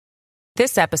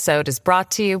This episode is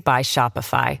brought to you by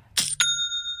Shopify.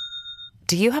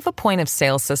 Do you have a point of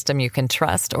sale system you can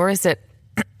trust, or is it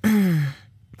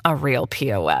a real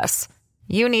POS?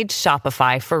 You need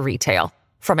Shopify for retail.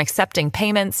 From accepting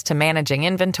payments to managing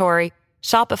inventory,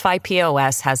 Shopify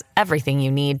POS has everything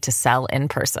you need to sell in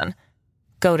person.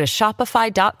 Go to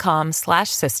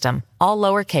shopify.com/system, all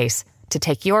lowercase, to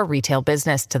take your retail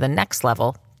business to the next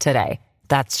level today.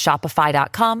 That's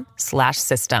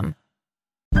shopify.com/system.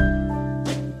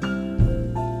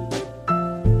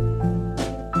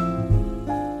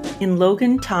 In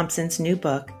Logan Thompson's new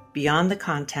book, Beyond the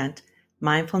Content,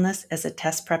 Mindfulness as a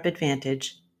Test Prep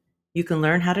Advantage, you can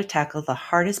learn how to tackle the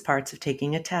hardest parts of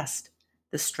taking a test,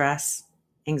 the stress,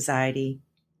 anxiety,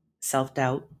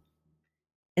 self-doubt.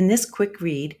 In this quick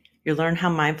read, you'll learn how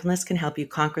mindfulness can help you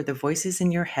conquer the voices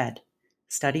in your head,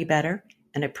 study better,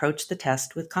 and approach the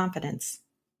test with confidence.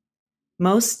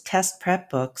 Most test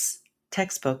prep books,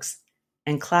 textbooks,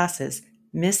 and classes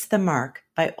miss the mark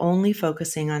by only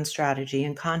focusing on strategy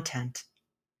and content.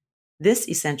 This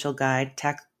essential guide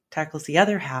tackles the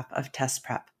other half of test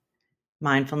prep,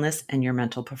 mindfulness and your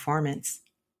mental performance.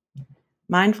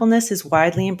 Mindfulness is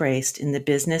widely embraced in the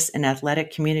business and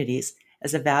athletic communities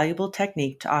as a valuable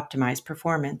technique to optimize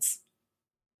performance.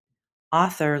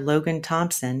 Author Logan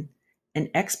Thompson, an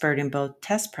expert in both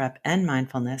test prep and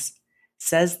mindfulness,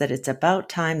 says that it's about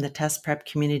time the test prep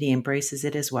community embraces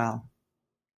it as well.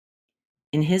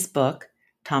 In his book,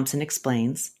 Thompson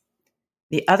explains,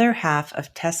 the other half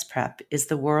of test prep is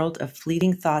the world of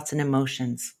fleeting thoughts and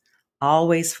emotions,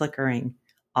 always flickering,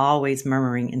 always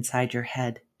murmuring inside your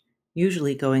head,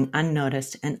 usually going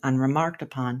unnoticed and unremarked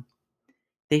upon.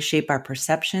 They shape our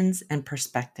perceptions and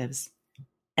perspectives,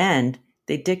 and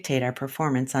they dictate our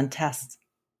performance on tests.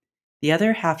 The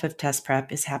other half of test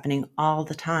prep is happening all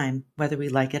the time, whether we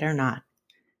like it or not.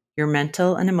 Your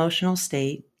mental and emotional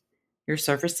state, your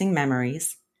surfacing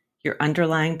memories, your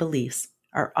underlying beliefs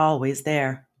are always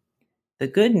there. The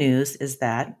good news is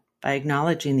that by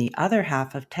acknowledging the other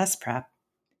half of test prep,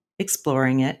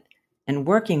 exploring it, and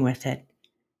working with it,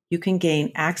 you can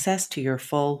gain access to your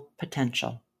full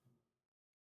potential.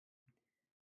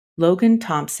 Logan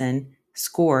Thompson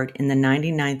scored in the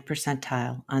 99th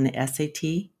percentile on the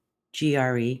SAT,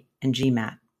 GRE, and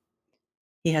GMAT.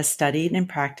 He has studied and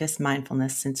practiced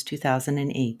mindfulness since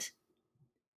 2008.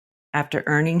 After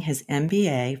earning his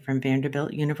MBA from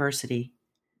Vanderbilt University,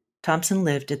 Thompson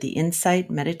lived at the Insight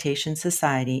Meditation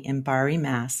Society in Barre,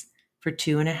 Mass. For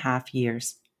 2.5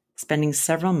 years, spending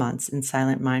several months in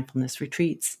silent mindfulness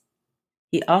retreats.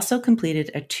 He also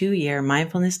completed a 2-year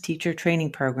mindfulness teacher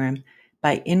training program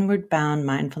by Inward Bound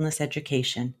Mindfulness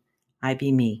Education,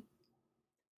 IBME.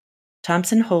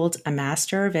 Thompson holds a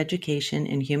Master of Education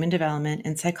in Human Development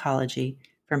and Psychology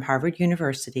from Harvard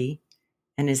University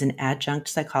and is an adjunct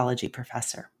psychology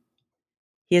professor.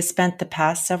 He has spent the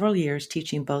past several years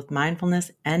teaching both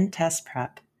mindfulness and test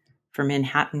prep for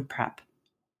Manhattan Prep.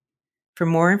 For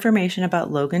more information about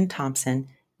Logan Thompson,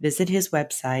 visit his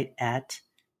website at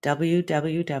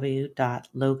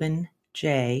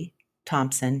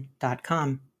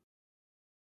www.loganjthompson.com.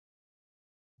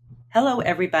 Hello,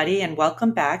 everybody, and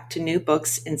welcome back to New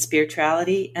Books in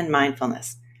Spirituality and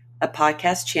Mindfulness, a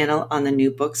podcast channel on the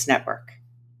New Books Network.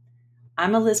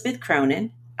 I'm Elizabeth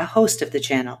Cronin, a host of the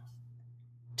channel.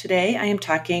 Today, I am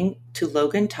talking to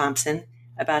Logan Thompson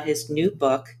about his new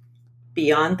book,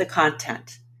 Beyond the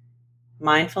Content,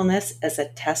 Mindfulness as a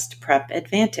Test Prep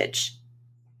Advantage.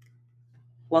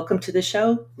 Welcome to the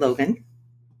show, Logan.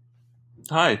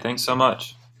 Hi, thanks so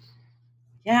much.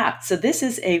 Yeah, so this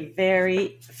is a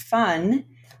very fun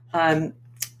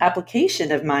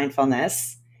application of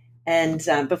mindfulness. And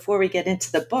before we get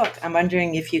into the book, I'm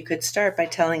wondering if you could start by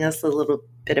telling us a little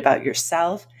bit about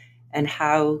yourself and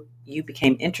how you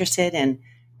became interested in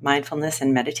mindfulness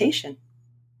and meditation.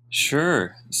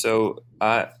 Sure. So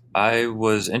I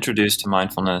was introduced to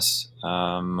mindfulness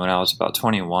when I was about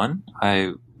 21.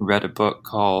 I read a book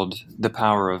called The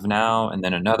Power of Now, and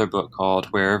then another book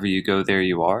called Wherever You Go, There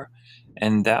You Are.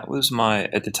 And that was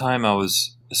at the time I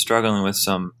was struggling with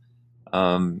some,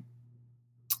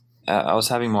 I was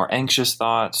having more anxious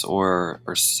thoughts or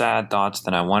sad thoughts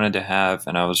than I wanted to have.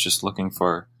 And I was just looking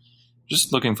for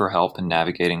help in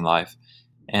navigating life.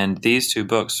 And these two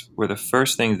books were the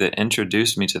first things that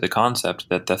introduced me to the concept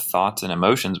that the thoughts and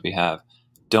emotions we have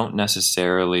don't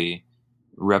necessarily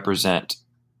represent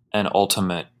an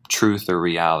ultimate truth or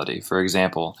reality. For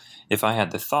example, if I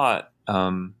had the thought,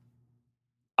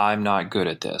 I'm not good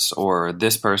at this, or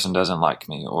this person doesn't like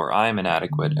me, or I'm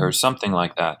inadequate, or something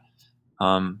like that.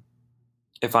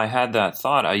 If I had that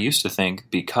thought, I used to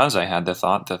think because I had the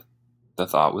thought that the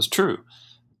thought was true.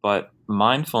 But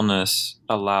mindfulness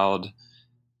allowed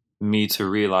me to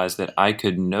realize that I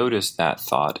could notice that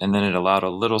thought, and then it allowed a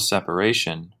little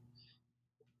separation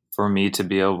for me to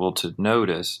be able to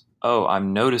notice, oh,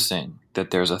 I'm noticing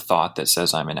that there's a thought that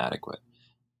says I'm inadequate.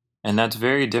 And that's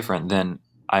very different than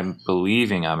I'm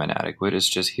believing I'm inadequate. It's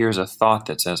just, here's a thought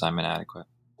that says I'm inadequate.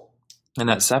 And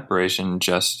that separation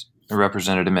just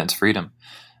represented immense freedom.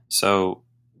 So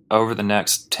over the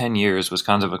next 10 years was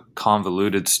kind of a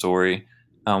convoluted story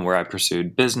where I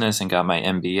pursued business and got my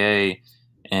MBA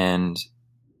and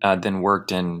then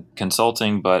worked in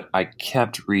consulting, but I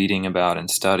kept reading about and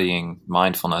studying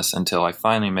mindfulness until I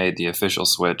finally made the official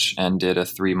switch and did a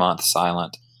 3-month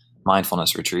silent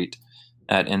mindfulness retreat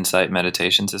at Insight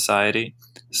Meditation Society,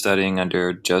 studying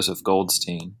under Joseph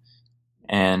Goldstein.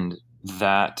 And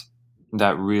that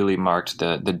really marked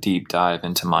the deep dive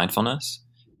into mindfulness.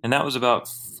 And that was about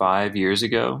 5 years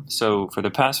ago. So for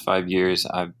the past 5 years,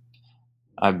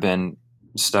 I've been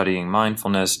studying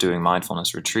mindfulness, doing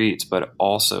mindfulness retreats, but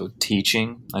also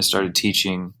teaching. I started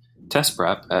teaching test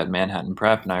prep at Manhattan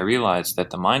Prep, and I realized that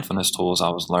the mindfulness tools I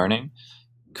was learning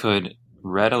could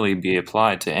readily be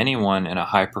applied to anyone in a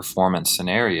high performance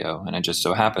scenario. And it just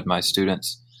so happened my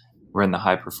students were in the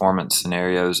high performance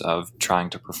scenarios of trying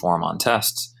to perform on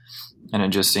tests. And it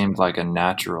just seemed like a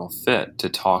natural fit to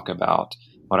talk about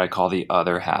what I call the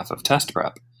other half of test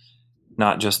prep.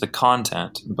 Not just the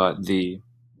content, but the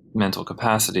mental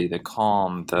capacity, the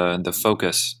calm, the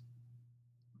focus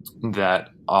that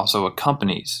also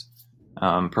accompanies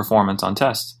performance on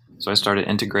tests. So I started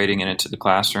integrating it into the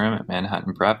classroom at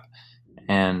Manhattan Prep.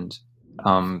 And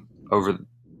over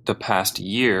the past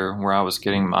year, when I was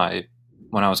getting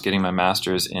my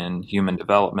master's in human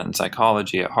development and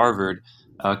psychology at Harvard,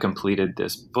 completed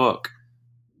this book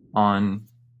on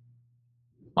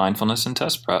mindfulness and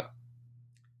test prep.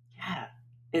 Yeah,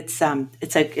 it's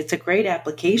a great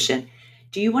application.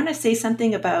 Do you want to say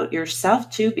something about yourself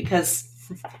too? Because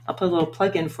I'll put a little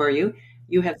plug in for you.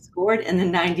 You have scored in the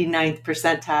 99th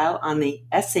percentile on the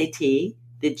SAT,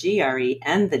 the GRE,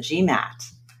 and the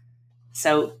GMAT.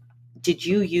 So did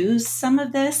you use some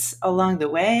of this along the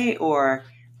way, or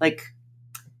like,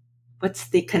 what's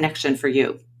the connection for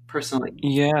you personally?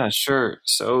 Yeah, sure.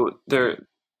 So there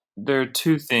are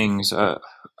two things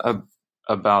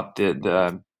about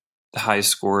the high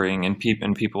scoring, and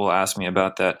people ask me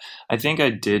about that. I think I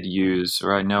did use,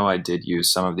 or I know I did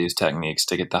use some of these techniques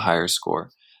to get the higher score.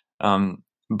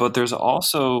 But there's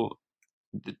also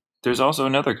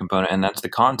another component, and that's the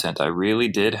content. I really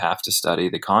did have to study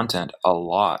the content a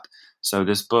lot. So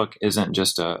this book isn't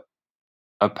just a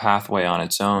pathway on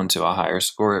its own to a higher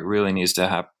score. It really needs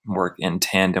to work in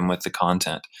tandem with the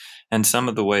content. And some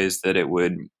of the ways that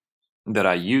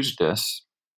I used this,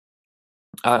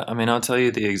 I'll tell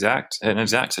you an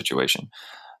exact situation.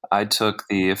 I took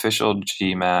the official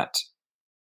GMAT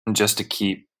just to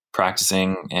keep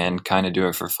practicing and kind of do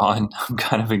it for fun. I'm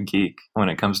kind of a geek when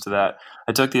it comes to that.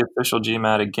 I took the official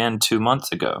GMAT again 2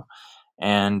 months ago,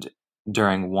 and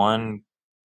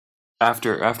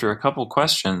after a couple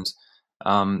questions,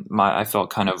 I felt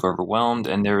kind of overwhelmed,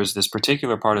 and there was this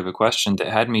particular part of a question that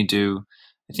had me do,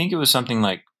 I think it was something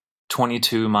like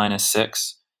 22 minus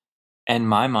 6, and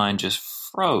my mind just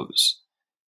froze,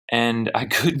 and I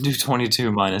couldn't do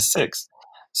 22 minus 6.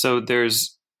 So there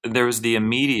was the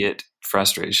immediate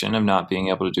frustration of not being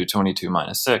able to do 22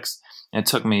 minus 6. It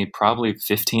took me probably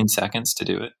 15 seconds to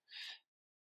do it,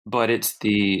 but it's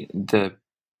the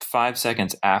 5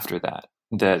 seconds after that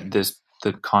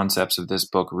the concepts of this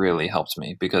book really helped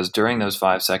me, because during those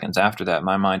 5 seconds after that,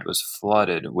 my mind was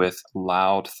flooded with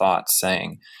loud thoughts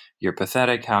saying, "You're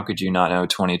pathetic. How could you not know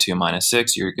 22 minus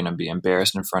 6? You're going to be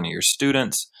embarrassed in front of your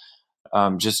students."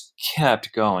 Just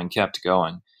kept going.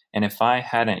 And if I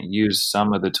hadn't used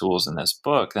some of the tools in this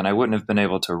book, then I wouldn't have been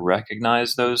able to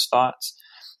recognize those thoughts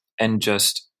and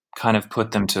just kind of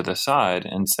put them to the side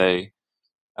and say,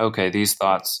 okay, these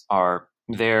thoughts are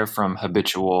there from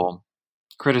habitual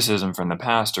criticism from the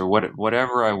past, or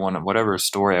whatever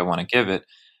story I want to give it,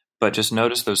 but just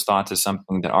notice those thoughts as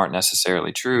something that aren't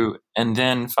necessarily true. And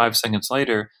then 5 seconds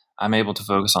later, I'm able to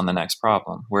focus on the next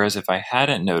problem. Whereas if I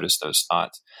hadn't noticed those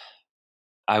thoughts,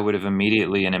 I would have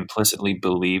immediately and implicitly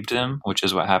believed them, which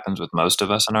is what happens with most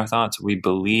of us in our thoughts. We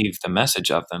believe the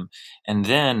message of them. And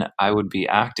then I would be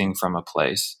acting from a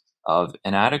place of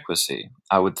inadequacy.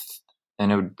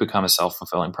 And it would become a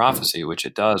self-fulfilling prophecy, which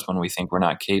it does when we think we're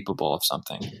not capable of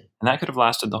something. And that could have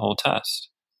lasted the whole test.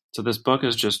 So this book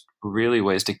is just really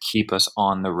ways to keep us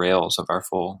on the rails of our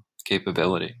full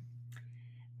capability.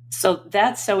 So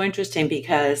that's so interesting,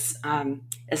 because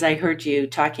as I heard you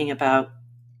talking about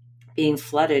being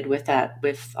flooded with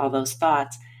all those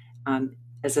thoughts,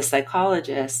 as a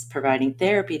psychologist providing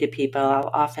therapy to people, I'll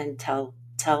often tell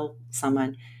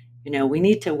someone, we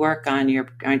need to work on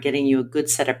getting you a good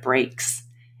set of brakes.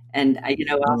 And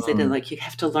I'll say to them, Mm, like, you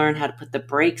have to learn how to put the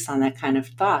brakes on that kind of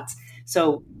thoughts.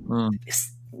 So mm.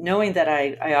 knowing that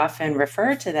I often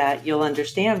refer to that, you'll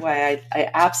understand why I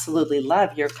absolutely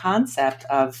love your concept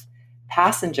of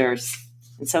passengers.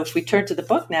 And so if we turn to the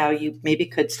book now, you maybe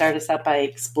could start us out by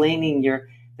explaining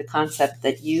the concept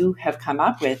that you have come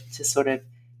up with to sort of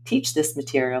teach this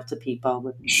material to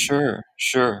people. Sure,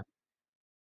 sure.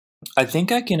 I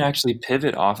think I can actually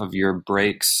pivot off of your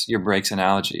breaks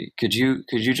analogy. Could you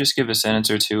just give a sentence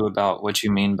or two about what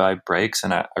you mean by breaks?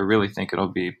 And I really think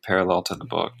it'll be parallel to the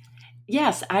book.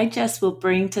 Yes, I just will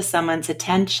bring to someone's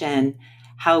attention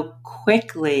how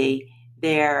quickly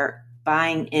they're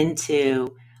buying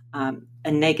into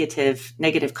a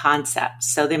negative concept.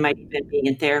 So they might even be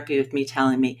in therapy with me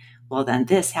telling me, well, then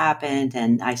this happened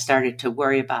and I started to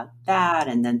worry about that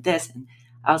and then this. And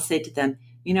I'll say to them,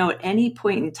 at any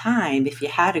point in time, if you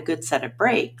had a good set of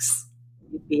brakes,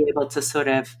 you'd be able to sort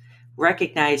of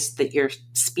recognize that you're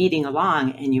speeding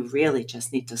along and you really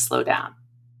just need to slow down.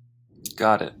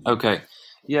 Got it. Okay.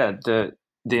 Yeah, the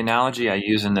analogy I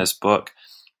use in this book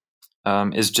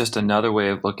is just another way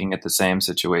of looking at the same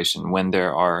situation when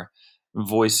there are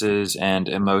voices and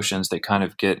emotions that kind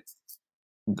of get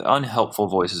unhelpful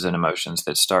voices and emotions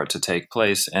that start to take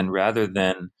place. And rather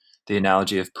than the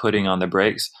analogy of putting on the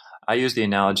brakes, I use the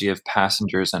analogy of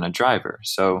passengers and a driver.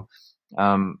 So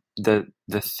the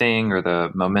thing or the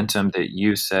momentum that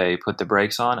you say put the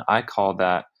brakes on, I call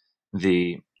that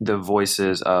the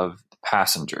voices of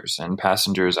passengers. And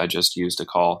passengers I just use to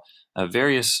call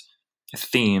various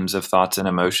themes of thoughts and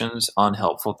emotions,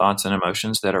 unhelpful thoughts and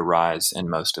emotions that arise in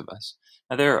most of us.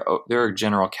 Now, there are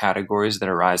general categories that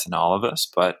arise in all of us,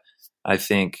 but I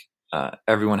think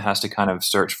everyone has to kind of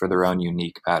search for their own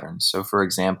unique patterns. So, for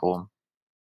example,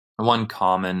 one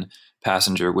common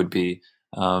passenger would be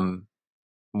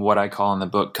what I call in the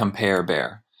book compare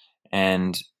bear,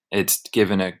 and it's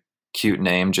given a cute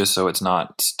name just so it's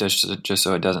not just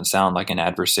so it doesn't sound like an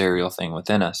adversarial thing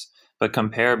within us. But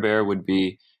compare bear would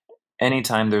be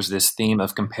anytime there's this theme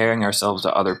of comparing ourselves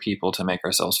to other people to make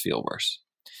ourselves feel worse.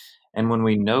 And when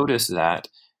we notice that,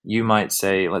 you might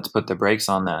say, let's put the brakes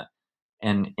on that.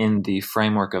 And in the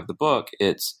framework of the book,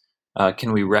 it's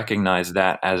can we recognize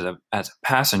that as a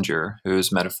passenger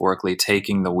who's metaphorically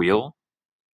taking the wheel?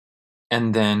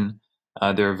 And then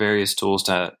there are various tools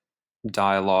to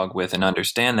dialogue with and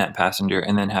understand that passenger,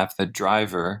 and then have the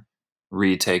driver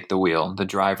retake the wheel. The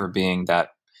driver being that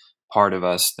part of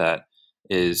us that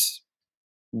is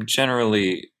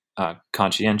generally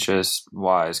conscientious,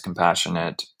 wise,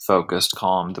 compassionate, focused,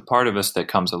 calm, the part of us that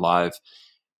comes alive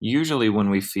usually when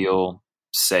we feel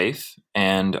safe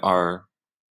and are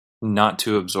not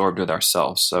too absorbed with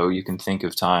ourselves. So you can think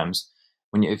of times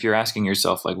if you're asking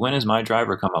yourself, like, when does my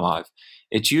driver come alive?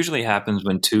 It usually happens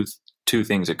when two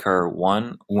things occur.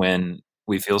 One, when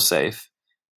we feel safe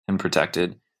and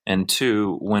protected, and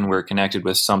two, when we're connected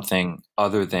with something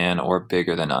other than or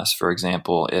bigger than us. For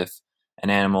example, if an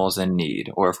animal is in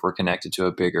need, or if we're connected to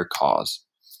a bigger cause.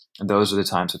 And those are the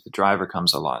times that the driver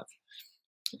comes alive.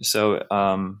 So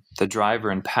the driver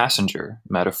and passenger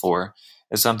metaphor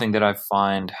is something that I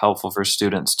find helpful for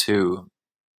students to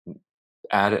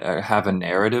have a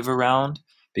narrative around,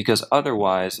 because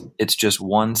otherwise it's just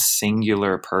one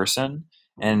singular person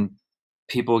and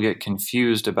people get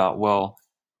confused about, well,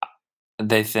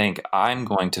 they think I'm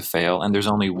going to fail and there's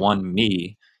only one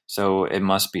me, so it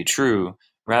must be true,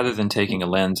 rather than taking a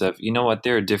lens of,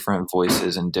 there are different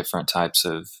voices and different types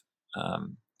of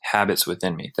habits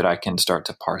within me that I can start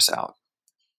to parse out.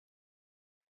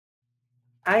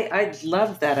 I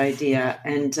love that idea.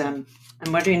 And I'm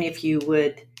wondering if you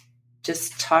would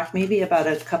just talk maybe about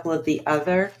a couple of the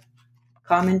other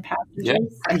common Yeah,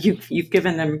 passages. You've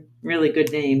given them really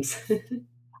good names.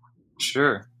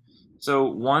 sure. So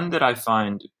one that I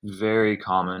find very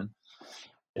common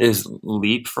is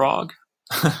leapfrog.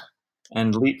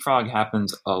 And leapfrog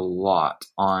happens a lot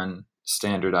on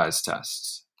standardized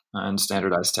tests and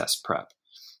standardized test prep.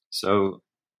 So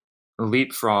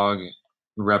leapfrog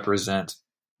represent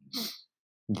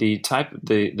the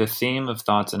theme of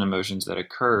thoughts and emotions that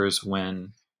occurs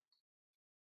when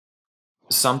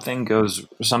something goes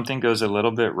a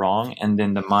little bit wrong, and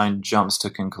then the mind jumps to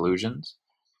conclusions.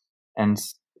 And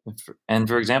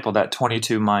for example, that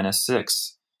 22 minus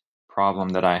 6 problem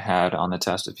that I had on the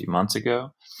test a few months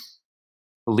ago,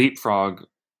 leapfrog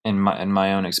in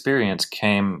my own experience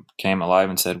came alive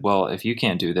and said, well, if you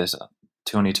can't do this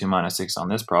 22 minus 6 on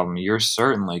this problem, you're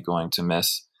certainly going to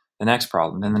miss the next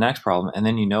problem, then the next problem. And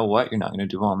then you know what? You're not going to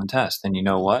do well on the test. Then you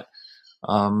know what?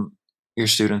 Your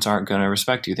students aren't going to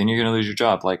respect you. Then you're going to lose your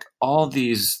job. Like all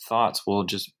these thoughts will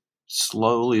just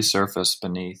slowly surface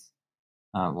beneath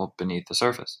the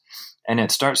surface. And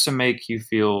it starts to make you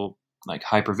feel like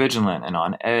hypervigilant and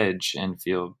on edge and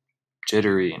feel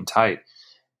jittery and tight.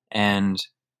 And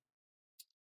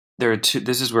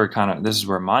this is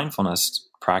where mindfulness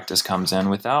practice comes in.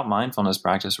 Without mindfulness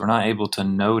practice, we're not able to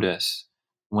notice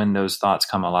when those thoughts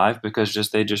come alive because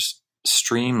they just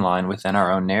streamline within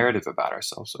our own narrative about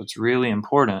ourselves. So it's really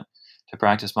important to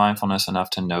practice mindfulness enough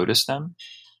to notice them.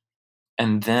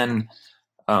 And then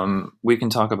we can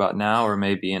talk about now or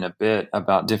maybe in a bit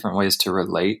about different ways to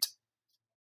relate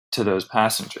to those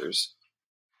passengers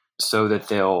so that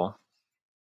they'll,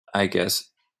 I guess,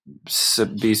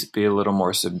 be a little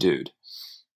more subdued.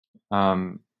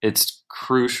 It's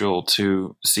crucial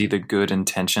to see the good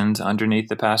intentions underneath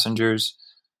the passengers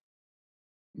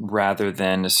rather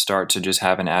than start to just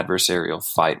have an adversarial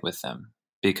fight with them.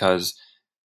 Because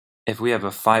if we have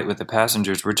a fight with the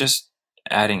passengers, we're just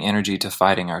adding energy to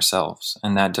fighting ourselves,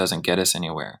 and that doesn't get us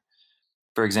anywhere.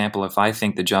 For example, if I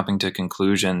think the jumping to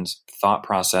conclusions thought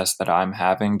process that I'm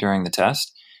having during the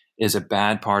test is a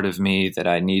bad part of me that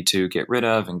I need to get rid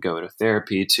of and go to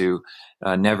therapy to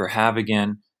never have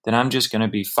again, then I'm just going to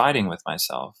be fighting with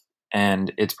myself.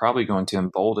 And it's probably going to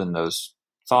embolden those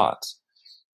thoughts.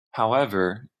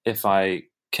 However, if I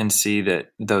can see that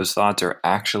those thoughts are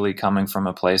actually coming from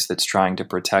a place that's trying to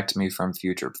protect me from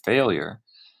future failure,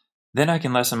 then I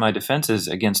can lessen my defenses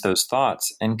against those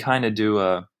thoughts and kind of do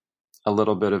a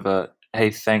little bit of a,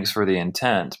 hey, thanks for the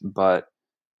intent, but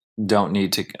I don't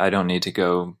need to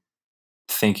go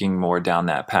thinking more down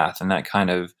that path. And that kind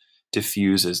of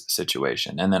diffuses the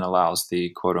situation and then allows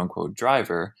the quote unquote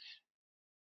driver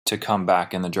to come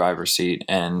back in the driver's seat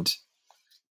and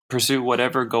pursue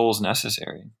whatever goals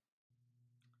necessary.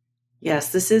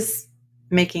 Yes, this is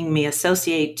making me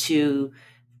associate to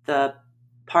the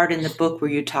part in the book where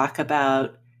you talk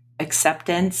about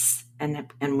acceptance. And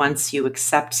once you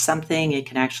accept something, it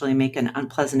can actually make an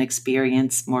unpleasant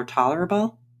experience more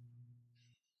tolerable.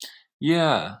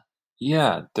 Yeah.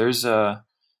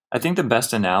 I think the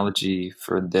best analogy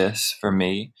for this, for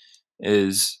me,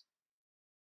 is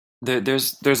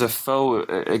there's a faux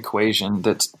equation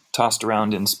that's tossed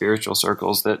around in spiritual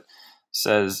circles that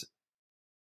says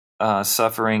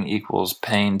suffering equals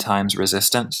pain times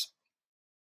resistance.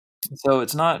 So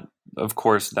it's not, of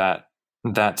course, that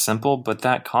simple, but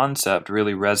that concept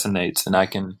really resonates.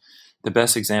 And the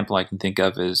best example I can think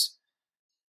of is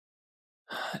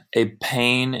a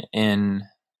pain and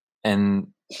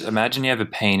imagine you have a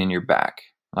pain in your back,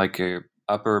 like your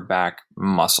upper back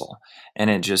muscle, and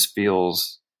it just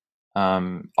feels,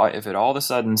 if it all of a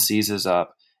sudden seizes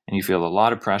up and you feel a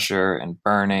lot of pressure and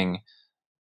burning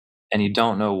and you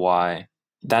don't know why,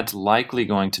 that's likely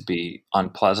going to be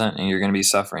unpleasant and you're going to be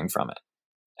suffering from it.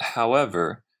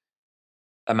 However,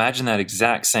 imagine that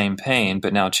exact same pain,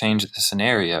 but now change the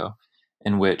scenario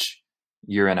in which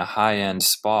you're in a high-end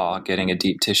spa getting a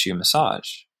deep tissue massage.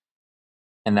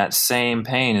 And that same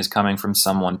pain is coming from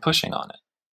someone pushing on it.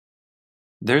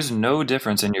 There's no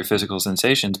difference in your physical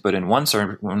sensations, but in one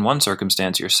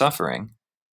circumstance, you're suffering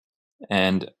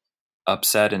and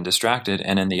upset and distracted,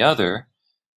 and in the other,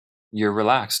 you're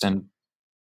relaxed and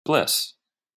bliss.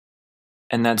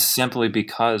 And that's simply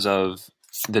because of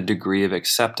the degree of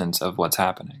acceptance of what's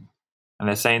happening. And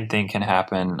the same thing can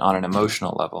happen on an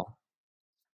emotional level.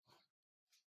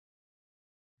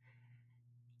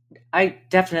 I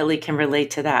definitely can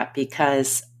relate to that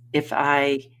because if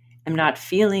I am not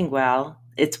feeling well,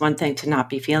 it's one thing to not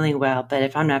be feeling well, but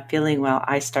if I'm not feeling well,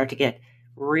 I start to get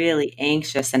really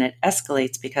anxious and it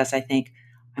escalates because I think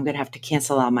I'm going to have to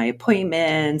cancel all my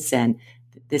appointments and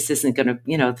this isn't going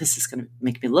to, this is going to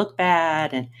make me look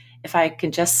bad. And if I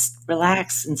can just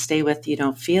relax and stay with you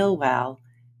don't feel well,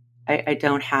 I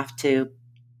don't have to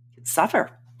suffer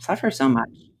so much.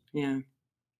 Yeah.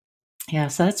 Yeah.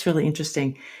 So that's really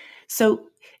interesting. So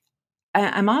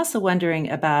I'm also wondering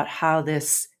about how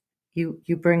this, you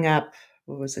bring up,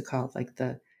 what was it called? Like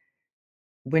the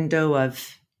window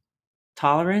of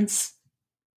tolerance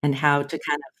and how to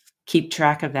kind of keep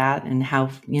track of that and how,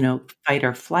 fight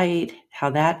or flight, how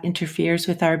that interferes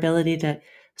with our ability to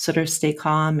sort of stay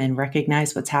calm and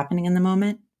recognize what's happening in the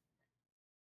moment.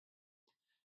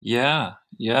 Yeah.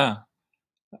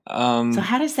 So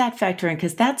how does that factor in?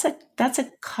 Because that's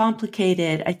a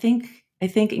complicated. I think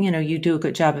you do a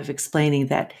good job of explaining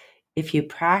that if you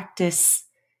practice,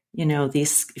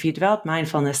 if you develop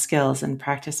mindfulness skills and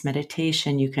practice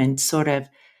meditation, you can sort of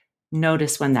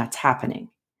notice when that's happening.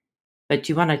 But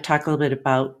do you want to talk a little bit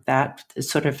about that?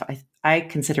 Sort of, I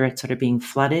consider it sort of being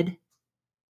flooded.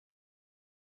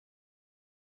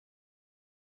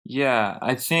 Yeah,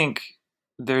 I think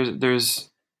there's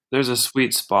a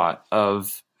sweet spot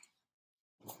of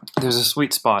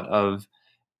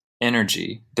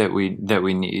energy that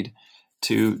we need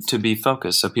to be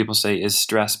focused. So people say, is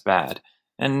stress bad?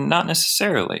 And not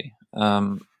necessarily.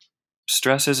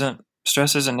 Stress isn't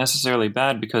necessarily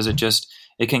bad, because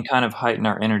it can kind of heighten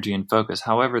our energy and focus.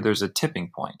 However, there's a tipping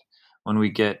point when we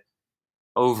get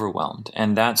overwhelmed,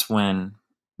 and that's when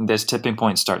this tipping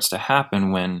point starts to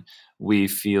happen, when we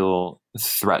feel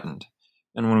threatened.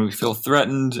 And when we feel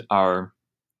threatened, our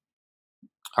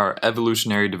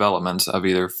evolutionary developments of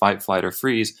either fight, flight, or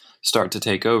freeze start to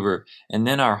take over. And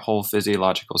then our whole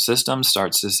physiological system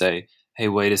starts to say, hey,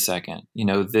 wait a second,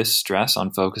 this stress on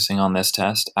focusing on this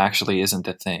test actually isn't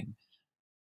the thing.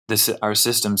 Our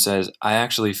system says, I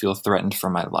actually feel threatened for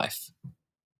my life.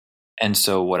 And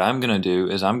so what I'm going to do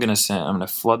is I'm going to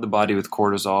flood the body with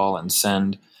cortisol and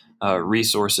send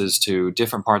resources to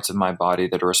different parts of my body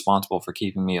that are responsible for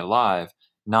keeping me alive,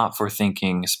 not for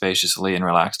thinking spaciously and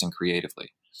relaxed and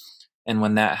creatively. And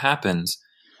when that happens,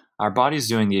 our body's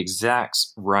doing the exact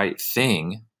right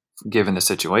thing, given the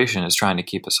situation, is trying to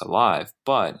keep us alive,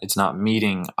 but it's not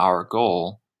meeting our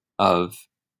goal of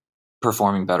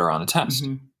performing better on a test.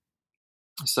 Mm-hmm.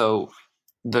 So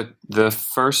the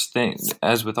first thing,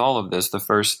 as with all of this, the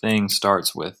first thing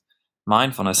starts with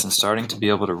mindfulness and starting to be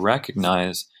able to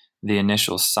recognize the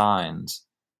initial signs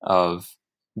of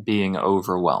being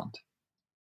overwhelmed.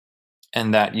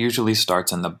 And that usually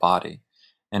starts in the body.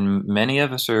 And many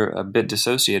of us are a bit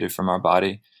dissociated from our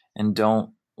body and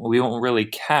we won't really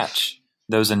catch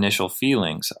those initial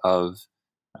feelings of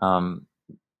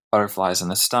butterflies in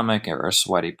the stomach or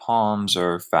sweaty palms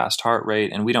or fast heart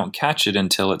rate. And we don't catch it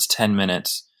until it's 10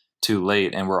 minutes too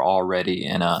late and we're already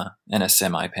in a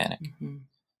semi-panic. Mm-hmm.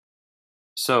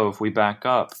 So if we back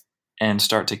up and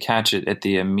start to catch it at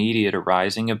the immediate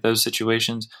arising of those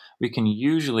situations, we can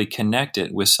usually connect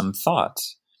it with some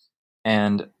thoughts.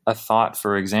 And a thought,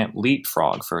 for example,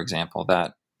 leapfrog, for example,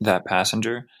 that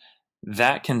passenger,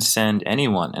 that can send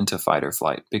anyone into fight or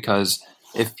flight. Because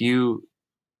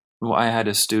I had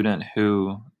a student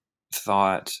who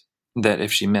thought that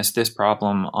if she missed this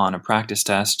problem on a practice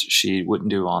test, she wouldn't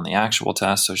do on the actual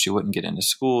test, so she wouldn't get into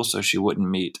school, so she wouldn't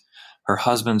meet her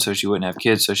husband, so she wouldn't have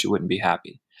kids, so she wouldn't be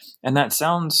happy. And that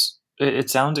sounds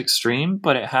extreme,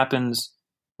 but it happens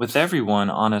with everyone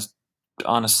on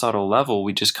a subtle level.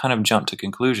 We just kind of jump to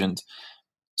conclusions.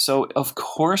 So of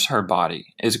course her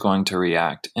body is going to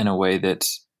react in a way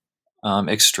that's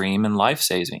extreme and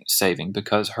life-saving,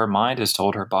 because her mind has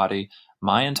told her body,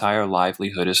 my entire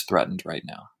livelihood is threatened right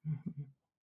now. Mm-hmm.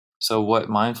 So what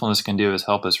mindfulness can do is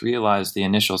help us realize the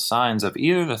initial signs of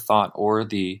either the thought or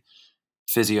the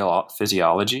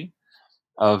physiology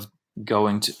of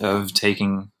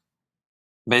taking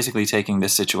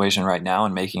this situation right now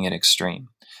and making it extreme.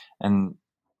 And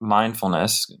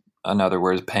mindfulness, in other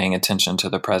words, paying attention to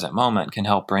the present moment, can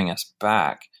help bring us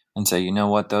back and say, you know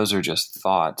what, those are just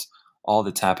thoughts. All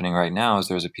that's happening right now is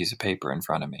there's a piece of paper in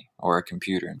front of me or a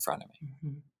computer in front of me.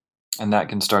 Mm-hmm. And that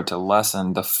can start to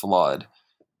lessen the flood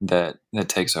that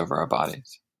takes over our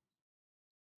bodies.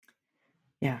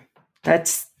 Yeah,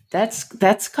 that's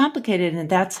complicated, and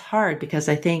that's hard, because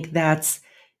I think that's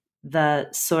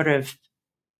the sort of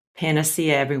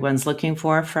panacea everyone's looking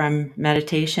for from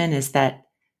meditation, is that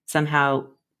somehow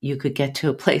you could get to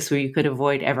a place where you could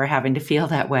avoid ever having to feel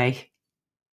that way.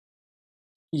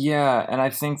 Yeah, and I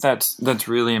think that's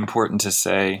really important to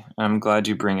say. I'm glad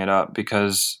you bring it up,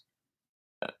 because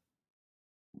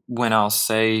when I'll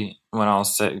say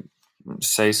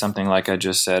something like I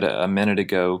just said a minute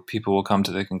ago, people will come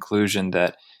to the conclusion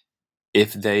that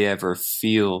if they ever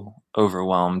feel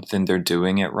overwhelmed, then they're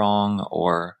doing it wrong,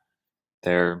 or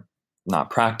they're not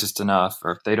practiced enough,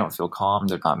 or if they don't feel calm,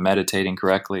 they're not meditating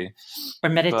correctly. Or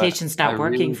meditation's not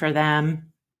working for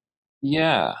them.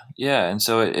 Yeah. And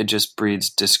so it just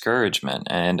breeds discouragement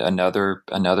and another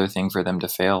thing for them to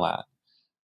fail at.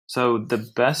 So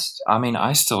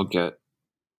I still get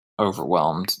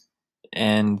overwhelmed.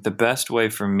 And the best way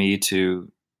for me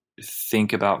to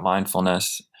think about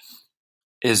mindfulness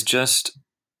is just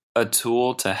a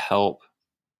tool to help.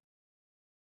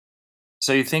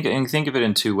 So you think of it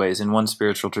in two ways. In one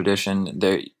spiritual tradition,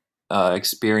 the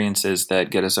experiences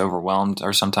that get us overwhelmed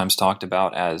are sometimes talked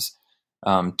about as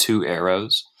two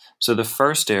arrows. So the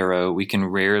first arrow we can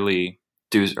rarely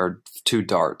do, or two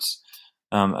darts.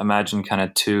 Imagine kind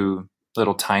of two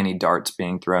little tiny darts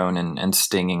being thrown and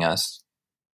stinging us.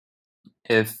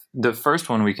 If the first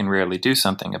one we can rarely do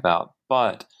something about,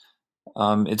 but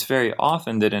it's very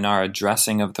often that in our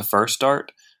addressing of the first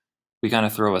dart, we kind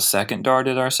of throw a second dart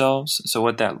at ourselves. So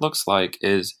what that looks like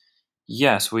is,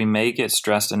 yes, we may get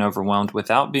stressed and overwhelmed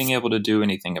without being able to do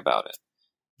anything about it.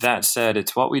 That said,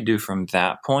 it's what we do from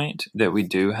that point that we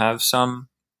do have some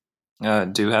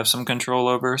control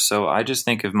over. So I just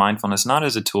think of mindfulness not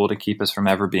as a tool to keep us from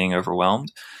ever being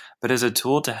overwhelmed, but as a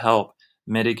tool to help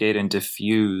mitigate and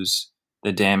diffuse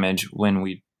the damage when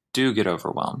we do get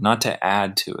overwhelmed, not to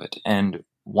add to it. And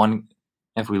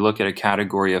if we look at a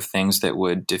category of things that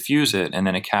would diffuse it and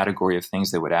then a category of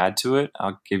things that would add to it,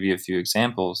 I'll give you a few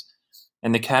examples.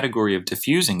 In the category of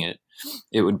diffusing it,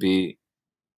 it would be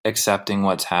accepting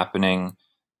what's happening,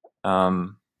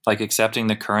 like accepting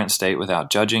the current state without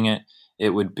judging it. It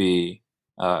would be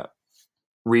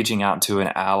reaching out to an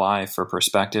ally for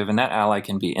perspective, and that ally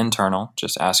can be internal.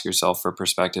 Just ask yourself for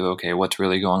perspective. Okay, what's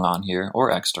really going on here? Or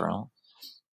external.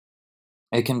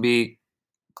 It can be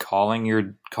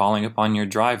calling upon your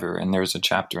driver, and there's a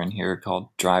chapter in here called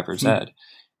Driver's Ed.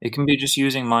 It can be just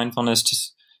using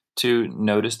mindfulness to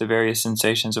notice the various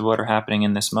sensations of what are happening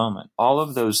in this moment. All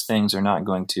of those things are not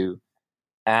going to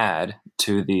add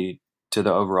to the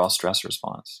overall stress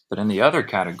response. But in the other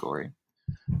category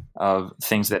of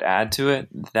things that add to it,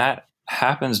 that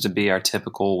happens to be our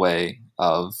typical way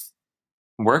of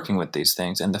working with these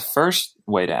things. And the first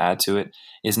way to add to it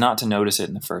is not to notice it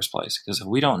in the first place. Because if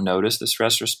we don't notice the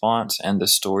stress response and the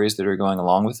stories that are going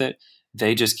along with it,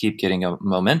 they just keep getting a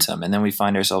momentum. And then we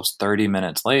find ourselves 30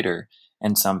 minutes later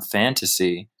in some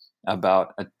fantasy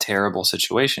about a terrible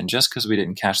situation just because we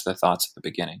didn't catch the thoughts at the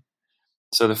beginning.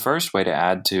 So the first way to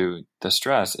add to the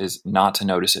stress is not to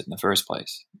notice it in the first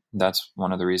place. That's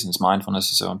one of the reasons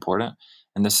mindfulness is so important.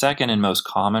 And the second and most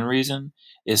common reason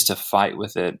is to fight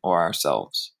with it or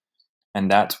ourselves. And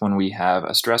that's when we have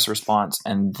a stress response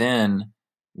and then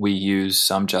we use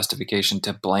some justification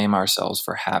to blame ourselves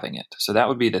for having it. So that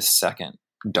would be the second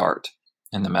dart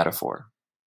in the metaphor.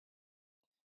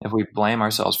 If we blame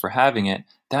ourselves for having it,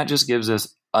 that just gives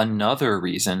us another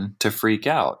reason to freak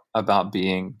out about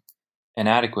being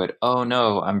inadequate. Oh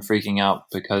no, I'm freaking out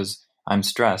because I'm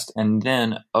stressed. And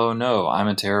then, oh no, I'm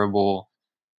a terrible,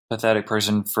 pathetic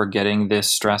person for getting this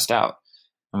stressed out.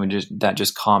 And that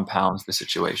just compounds the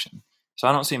situation. So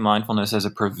I don't see mindfulness as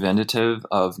a preventative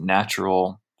of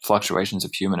natural fluctuations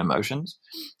of human emotions.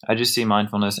 I just see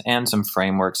mindfulness and some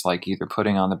frameworks like either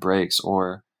putting on the brakes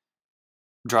or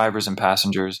drivers and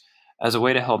passengers as a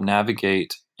way to help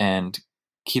navigate and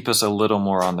keep us a little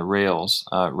more on the rails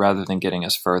rather than getting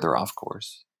us further off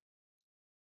course.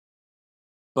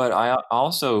 But I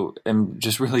also am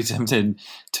just really tempted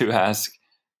to ask,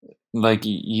 like,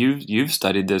 you've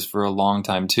studied this for a long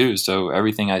time too. So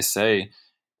everything I say,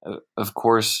 of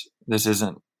course, this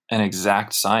isn't an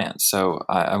exact science. So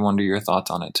I wonder your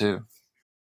thoughts on it too.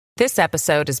 This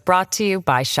episode is brought to you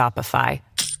by Shopify.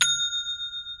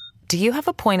 Do you have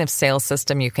a point of sale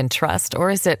system you can trust,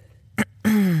 or is it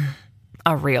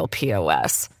a real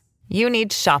POS? You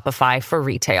need Shopify for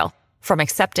retail. From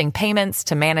accepting payments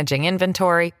to managing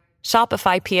inventory,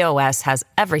 Shopify POS has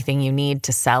everything you need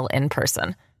to sell in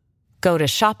person. Go to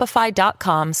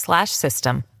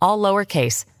shopify.com/system, all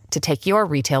lowercase, to take your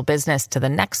retail business to the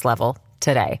next level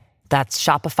today. That's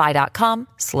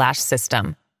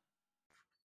shopify.com/system.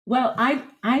 Well, I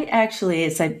actually,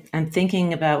 as I'm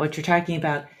thinking about what you're talking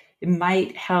about, it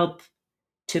might help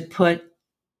to put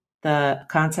the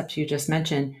concepts you just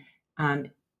mentioned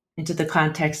into the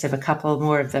context of a couple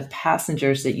more of the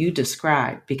passengers that you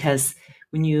described. Because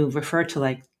when you refer to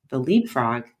like the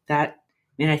leapfrog, I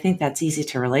think that's easy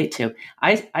to relate to.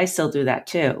 I still do that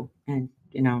too. And,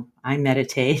 I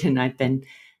meditate and I've been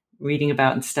reading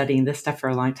about and studying this stuff for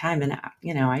a long time. And,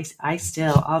 I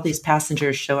still, all these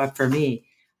passengers show up for me.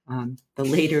 The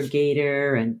later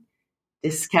gator and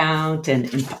discount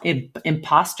and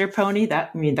imposter pony.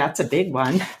 That's a big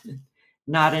one.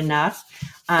 Not enough.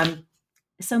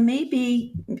 So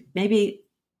maybe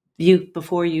you,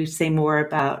 before you say more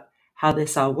about how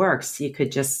this all works, you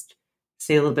could just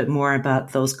say a little bit more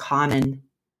about those common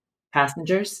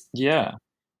passengers. Yeah.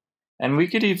 And we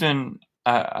could even,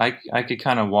 I could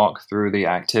kind of walk through the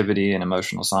activity and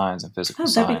emotional signs and physical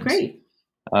signs. That'd be great.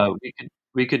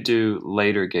 We could do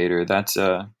later gator. That's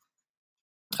a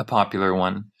popular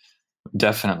one,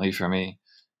 definitely for me.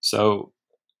 So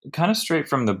kind of straight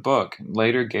from the book,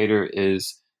 later gator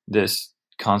is this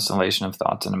constellation of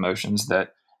thoughts and emotions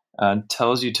that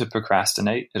tells you to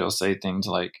procrastinate. It'll say things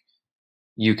like,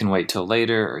 you can wait till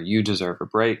later, or you deserve a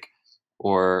break,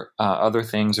 or other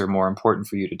things are more important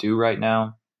for you to do right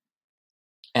now.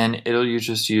 And it'll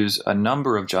just use a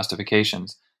number of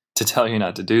justifications to tell you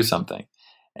not to do something.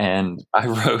 And I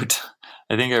wrote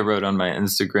I think I wrote on my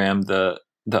Instagram the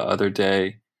other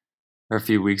day or a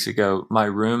few weeks ago, my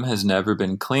room has never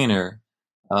been cleaner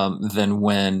than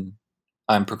when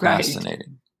I'm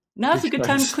procrastinating. Now's a good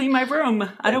time to clean my room.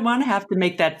 I don't want to have to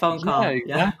make that phone call. Yeah,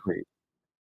 exactly.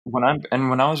 When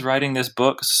I was writing this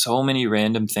book, so many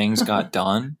random things got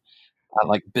done.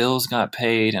 Like bills got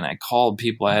paid, and I called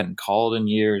people I hadn't called in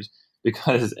years,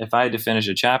 because if I had to finish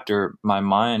a chapter, my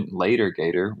mind later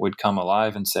Gator would come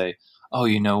alive and say, "Oh,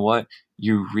 you know what?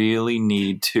 You really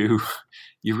need to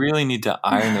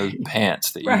iron those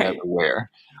pants that you never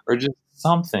wear," or just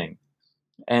something.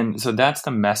 And so that's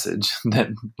the message that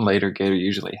later Gator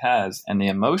usually has. And the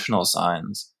emotional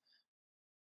signs,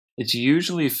 it's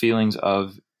usually feelings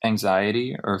of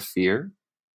anxiety or fear,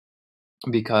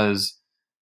 because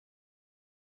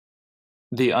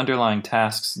the underlying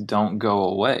tasks don't go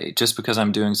away. Just because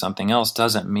I'm doing something else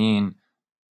doesn't mean,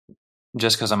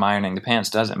 just because I'm ironing the pants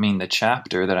doesn't mean the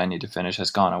chapter that I need to finish has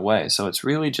gone away. So it's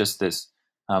really just this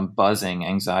buzzing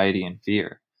anxiety and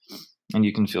fear. And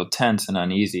you can feel tense and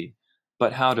uneasy.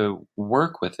 But how to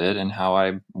work with it, and how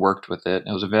I worked with it,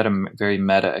 it was a very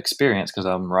meta experience, because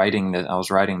I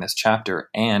was writing this chapter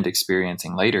and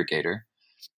experiencing later Gator.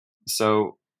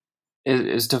 So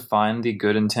is to find the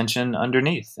good intention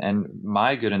underneath. And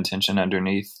my good intention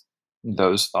underneath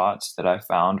those thoughts that I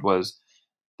found was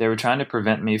they were trying to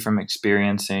prevent me from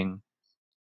experiencing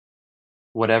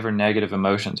whatever negative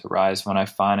emotions arise when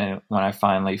I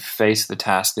finally face the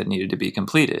task that needed to be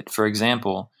completed. For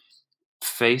example,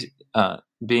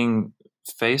 being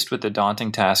faced with the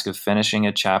daunting task of finishing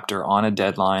a chapter on a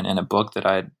deadline in a book that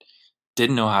I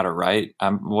didn't know how to write.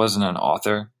 I wasn't an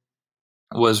author.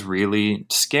 Was really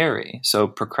scary. So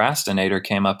procrastinator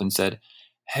came up and said,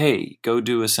 "Hey, go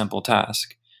do a simple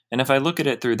task." And if I look at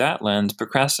it through that lens,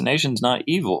 procrastination's not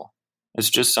evil. It's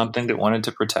just something that wanted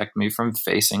to protect me from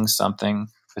facing something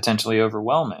potentially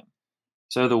overwhelming.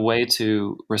 So the way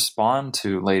to respond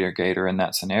to later Gator in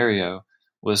that scenario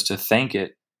was to thank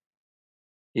it,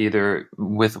 either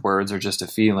with words or just a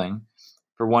feeling,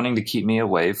 for wanting to keep me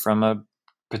away from a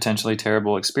potentially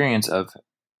terrible experience of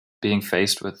being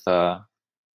faced with a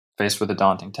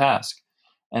daunting task.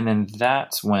 And then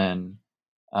that's when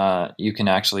you can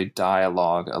actually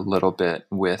dialogue a little bit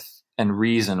with and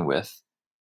reason with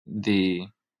the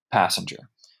passenger.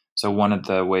 So one of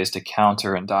the ways to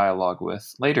counter and dialogue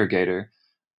with later Gator,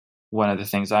 one of the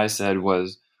things I said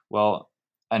was, "Well,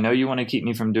 I know you want to keep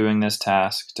me from doing this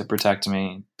task to protect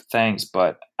me. Thanks,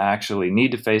 but I actually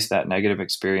need to face that negative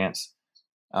experience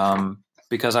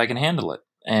because I can handle it.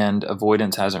 And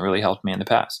avoidance hasn't really helped me in the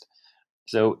past."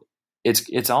 So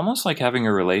it's almost like having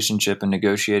a relationship and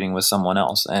negotiating with someone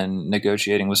else. And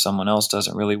negotiating with someone else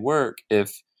doesn't really work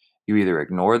if you either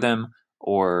ignore them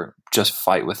or just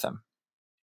fight with them.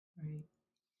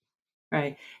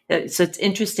 Right. So it's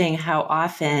interesting how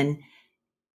often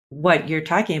what you're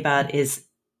talking about is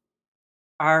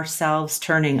ourselves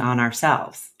turning on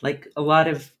ourselves. Like a lot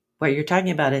of what you're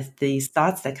talking about is these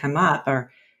thoughts that come up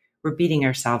are we're beating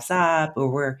ourselves up,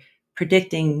 or we're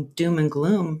predicting doom and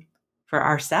gloom for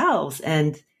ourselves.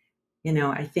 And,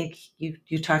 I think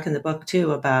you talk in the book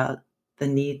too about the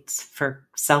needs for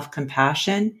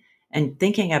self-compassion, and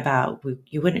thinking about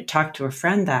you wouldn't talk to a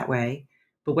friend that way.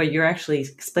 But what you're actually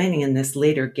explaining in this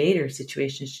later Gator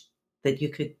situation, that you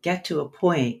could get to a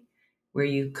point where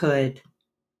you could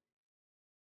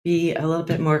be a little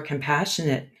bit more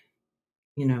compassionate,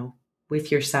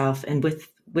 with yourself, and with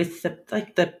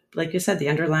like you said, the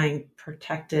underlying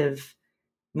protective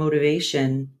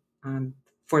motivation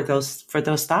for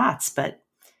those thoughts. But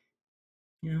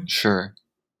Sure.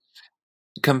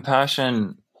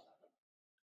 Compassion.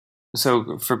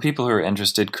 So for people who are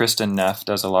interested, Kristin Neff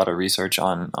does a lot of research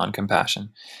on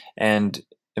compassion, and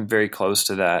very close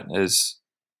to that is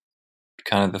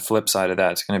kind of the flip side of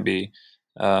that. It's going to be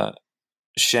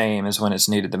shame is when it's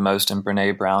needed the most, and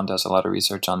Brene Brown does a lot of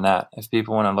research on that, if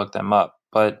people want to look them up.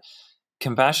 But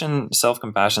compassion,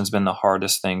 self-compassion has been the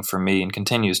hardest thing for me and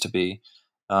continues to be.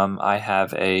 I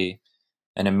have an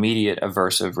immediate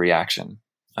aversive reaction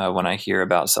when I hear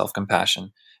about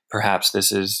self-compassion. Perhaps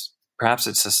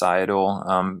it's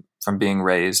societal, from being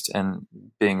raised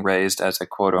as a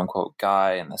quote unquote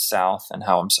guy in the South, and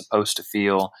how I'm supposed to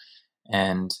feel.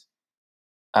 And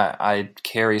I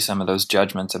carry some of those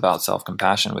judgments about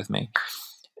self-compassion with me.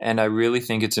 And I really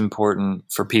think it's important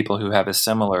for people who have a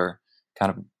similar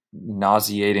kind of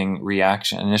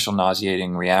initial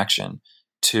nauseating reaction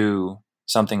to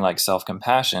something like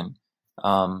self-compassion,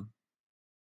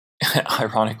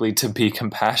 ironically, to be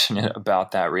compassionate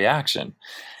about that reaction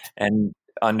and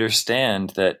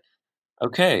understand that,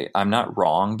 okay, I'm not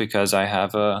wrong because I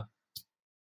have a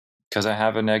because I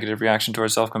have a negative reaction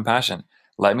towards self-compassion.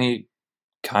 Let me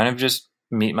kind of just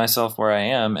meet myself where I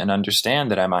am and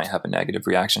understand that I might have a negative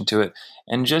reaction to it.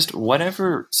 And just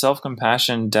whatever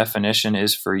self-compassion definition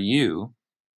is for you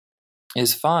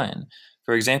is fine.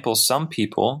 For example, some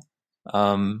people,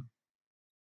 Tara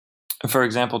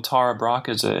Brach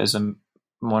is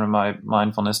one of my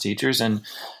mindfulness teachers, and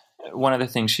one of the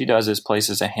things she does is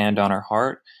places a hand on her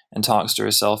heart and talks to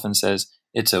herself and says,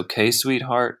 "It's okay,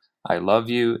 sweetheart. I love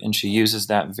you." And she uses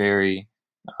that very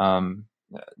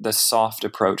the soft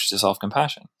approach to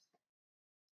self-compassion.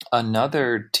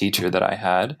 Another teacher that I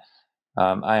had,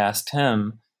 I asked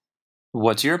him,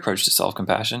 "What's your approach to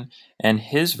self-compassion?" And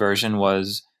his version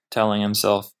was telling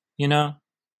himself,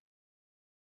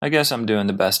 I guess I'm doing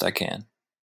the best I can.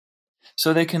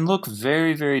 So they can look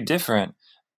very, very different,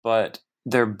 but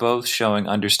they're both showing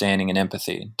understanding and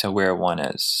empathy to where one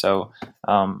is. So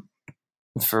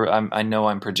I know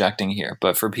I'm projecting here,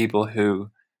 but for people who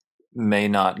may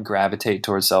not gravitate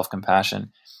towards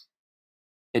self-compassion,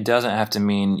 it doesn't have to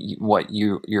mean what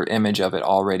your image of it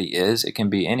already is. It can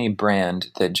be any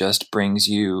brand that just brings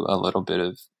you a little bit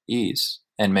of ease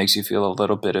and makes you feel a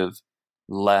little bit of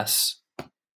less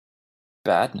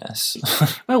badness.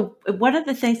 Well, one of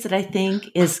the things that I think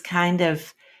is kind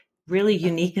of really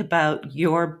unique about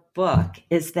your book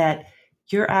is that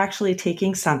you're actually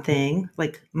taking something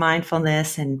like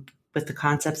mindfulness and with the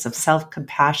concepts of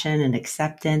self-compassion and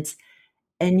acceptance,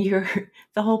 and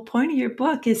the whole point of your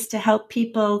book is to help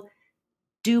people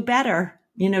do better,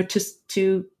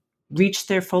 to reach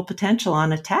their full potential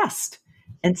on a test.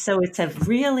 And so it's a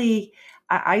really,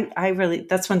 I really,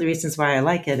 that's one of the reasons why I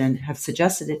like it and have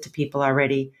suggested it to people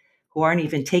already who aren't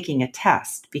even taking a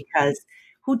test, because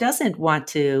who doesn't want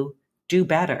to do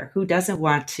better? Who doesn't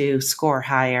want to score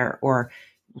higher or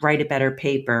write a better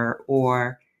paper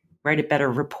or write a better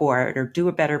report or do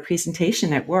a better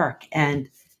presentation at work? And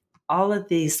all of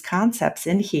these concepts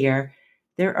in here,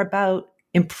 they're about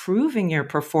improving your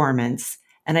performance.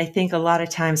 And I think a lot of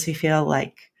times we feel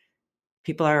like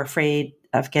people are afraid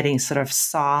of getting sort of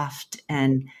soft,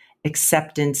 and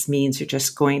acceptance means you're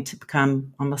just going to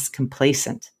become almost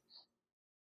complacent.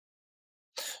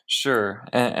 Sure.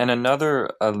 And another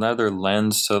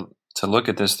lens to look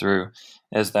at this through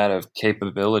is that of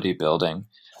capability building.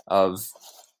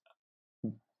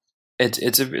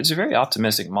 It's a very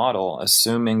optimistic model,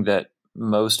 assuming that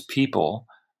most people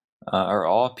or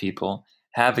all people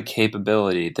have a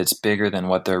capability that's bigger than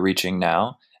what they're reaching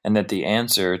now, and that the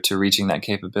answer to reaching that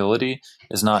capability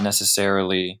is not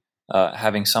necessarily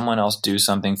having someone else do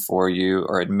something for you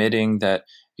or admitting that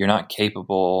you're not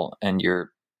capable and your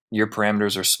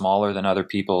parameters are smaller than other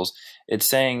people's. It's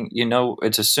saying,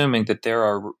 it's assuming that there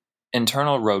are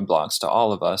internal roadblocks to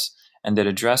all of us, and that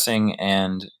addressing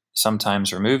and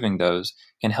sometimes removing those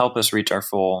can help us reach our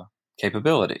full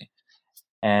capability.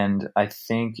 And I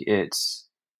think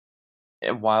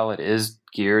while it is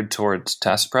geared towards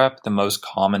test prep, the most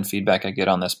common feedback I get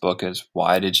on this book is,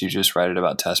 why did you just write it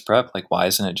about test prep? Like, why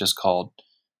isn't it just called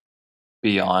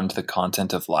Beyond the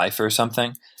Content of Life or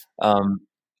something?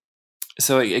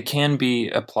 So it can be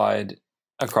applied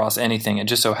across anything. It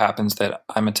just so happens that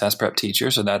I'm a test prep teacher,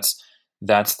 so that's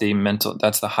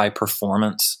the high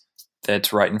performance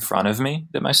that's right in front of me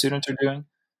that my students are doing.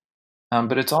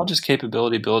 But it's all just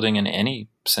capability building in any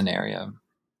scenario.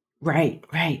 Right.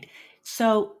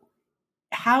 So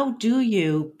how do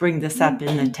you bring this up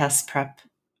in the test prep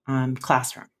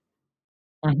classroom?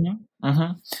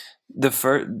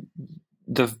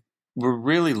 We're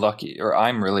really lucky, or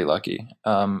I'm really lucky.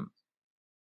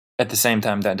 At the same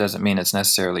time, that doesn't mean it's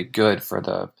necessarily good for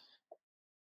the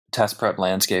test prep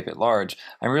landscape at large.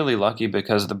 I'm really lucky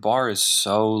because the bar is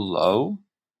so low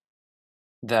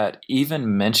that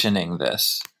even mentioning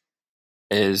this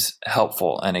is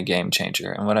helpful and a game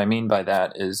changer. And what I mean by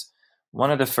that is, one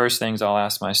of the first things I'll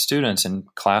ask my students in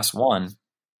class 1,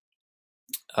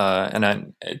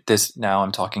 now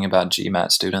I'm talking about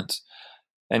GMAT students.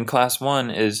 In class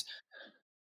 1 is,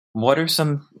 what are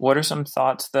some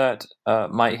thoughts that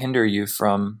might hinder you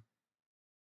from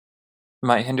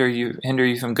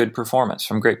good performance,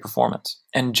 from great performance?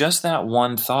 And just that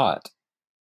one thought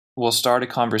will start a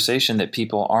conversation that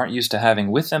people aren't used to having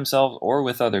with themselves or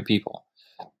with other people.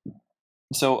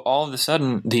 So all of a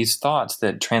sudden, these thoughts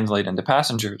that translate into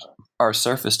passengers are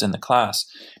surfaced in the class.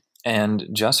 And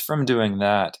just from doing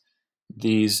that,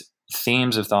 these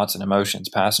themes of thoughts and emotions,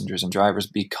 passengers and drivers,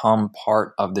 become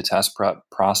part of the test prep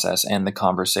process and the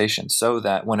conversation, so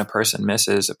that when a person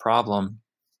misses a problem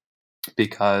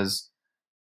because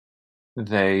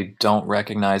they don't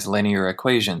recognize linear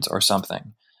equations or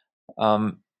something,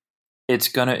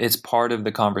 it's part of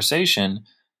the conversation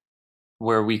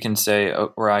where we can say,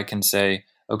 where I can say,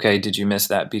 okay, did you miss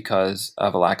that because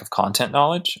of a lack of content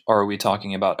knowledge? Or are we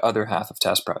talking about other half of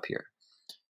test prep here?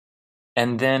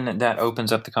 And then that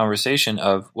opens up the conversation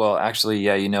of, well, actually,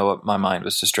 yeah, you know what, my mind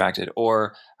was distracted,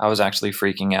 or I was actually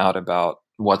freaking out about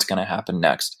what's going to happen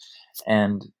next.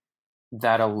 And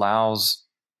that allows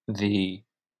the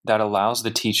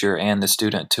teacher and the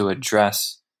student to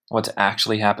address what's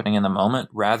actually happening in the moment,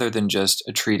 rather than just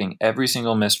treating every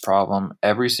single missed problem,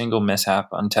 every single mishap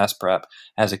on test prep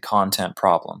as a content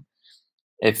problem.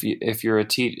 If you're a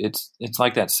teacher, it's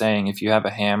like that saying, if you're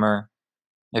a hammer,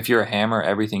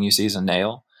 everything you see is a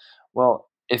nail. Well,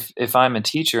 if I'm a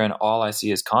teacher and all I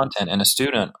see is content, and a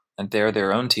student and they're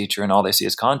their own teacher and all they see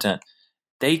is content,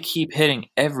 they keep hitting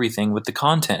everything with the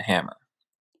content hammer,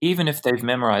 even if they've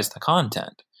memorized the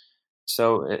content.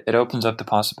 So it opens up the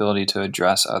possibility to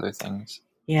address other things.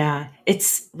 Yeah.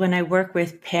 It's when I work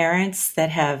with parents that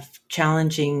have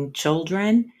challenging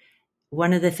children,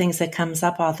 one of the things that comes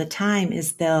up all the time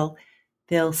is they'll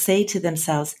say to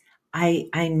themselves,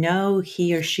 I know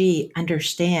he or she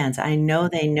understands. I know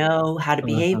they know how to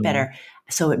behave better.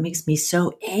 So it makes me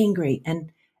so angry.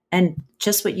 And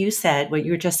just what you said, what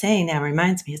you were just saying now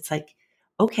reminds me, it's like,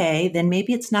 okay, then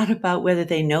maybe it's not about whether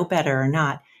they know better or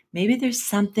not. Maybe there's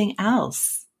something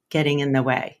else getting in the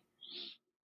way.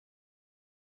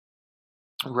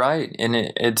 Right. And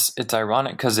it's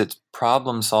ironic because it's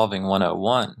problem solving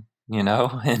 101,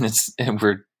 and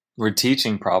we're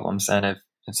teaching problems. And if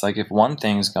it's like, if one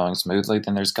thing's going smoothly,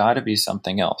 then there's got to be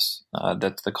something else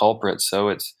that's the culprit. So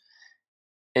it's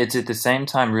at the same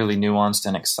time really nuanced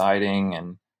and exciting,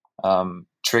 and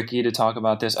tricky to talk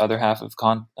about this other half of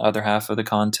other half of the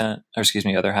content, or excuse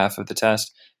me, other half of the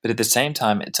test. But at the same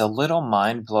time, it's a little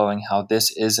mind blowing how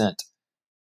this isn't,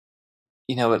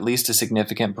 at least a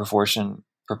significant proportion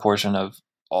of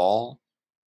all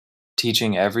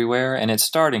teaching everywhere. And it's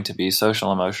starting to be.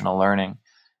 Social emotional learning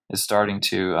is starting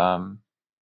to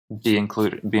be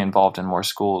involved in more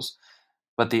schools.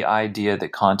 But the idea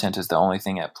that content is the only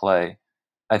thing at play,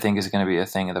 I think, is going to be a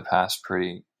thing of the past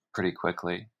pretty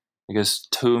quickly, because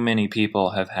too many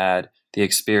people have had the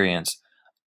experience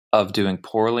of doing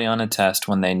poorly on a test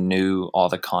when they knew all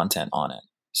the content on it.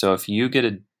 So if you get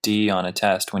a D on a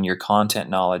test when your content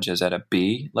knowledge is at a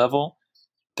B level,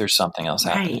 there's something else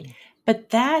happening. Right.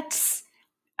 But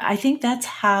I think that's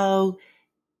how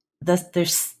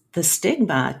there's the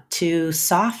stigma to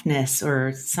softness,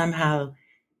 or somehow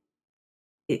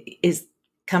it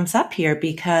comes up here,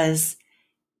 because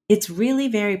it's really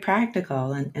very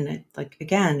practical. And it, like,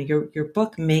 again, your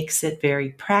book makes it very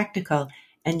practical.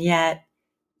 And yet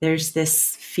there's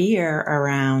this fear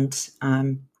around,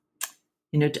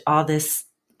 all this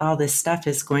stuff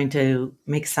is going to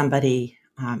make somebody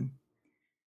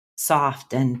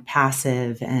soft and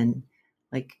passive, and,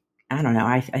 like, I don't know.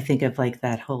 I think of, like,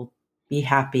 that whole be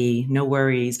happy, no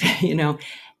worries,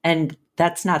 and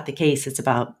that's not the case. It's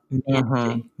about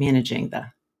managing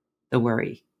the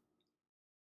worry.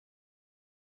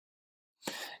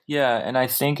 Yeah. And I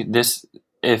think this,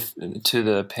 if to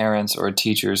the parents or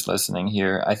teachers listening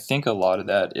here, I think a lot of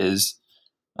that is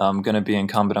going to be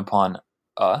incumbent upon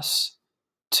us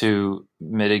to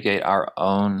mitigate our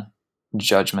own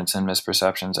judgments and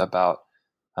misperceptions about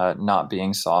not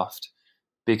being soft,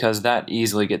 because that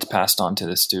easily gets passed on to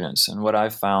the students. And what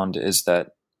I've found is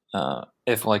that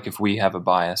if we have a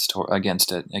bias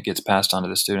against it, it gets passed on to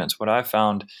the students. What I've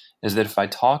found is that if I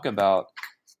talk about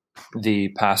the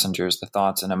passengers, the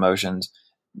thoughts and emotions,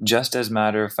 just as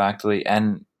matter of factly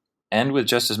and with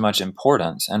just as much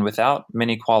importance and without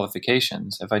many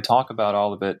qualifications, if I talk about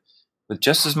all of it with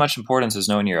just as much importance as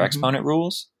knowing your exponent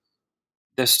rules,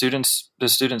 the students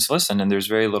listen, and there's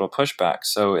very little pushback.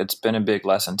 So it's been a big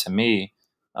lesson to me,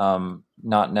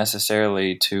 not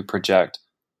necessarily to project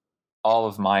all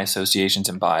of my associations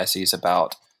and biases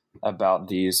about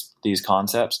these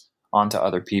concepts onto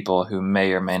other people who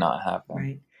may or may not have them.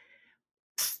 Right.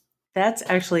 That's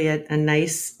actually a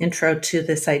nice intro to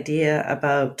this idea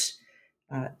about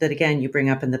that, again, you bring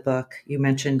up in the book. You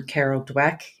mentioned Carol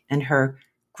Dweck and her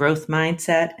growth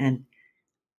mindset. And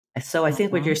so I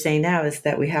think what you're saying now is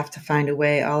that we have to find a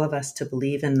way, all of us, to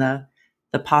believe in the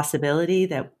possibility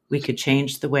that we could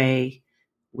change the way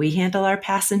we handle our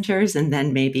passengers, and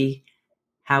then maybe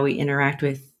how we interact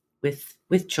with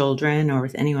children or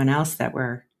with anyone else that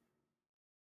we're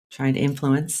trying to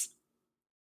influence.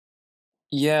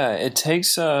 Yeah, it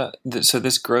takes so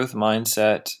this growth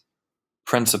mindset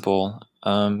principle,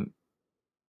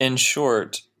 in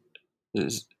short,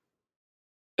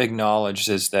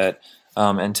 acknowledges that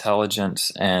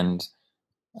intelligence and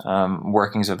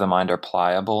workings of the mind are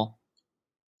pliable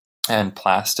and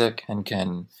plastic, and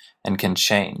can and can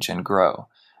change and grow,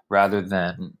 rather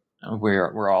than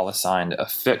we're all assigned a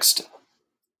fixed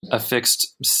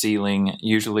ceiling.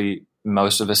 Usually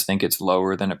most of us think it's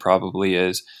lower than it probably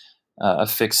is, a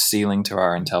fixed ceiling to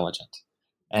our intelligence.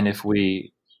 And if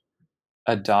we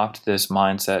adopt this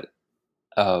mindset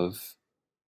of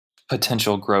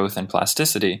potential growth and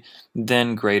plasticity,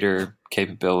 then greater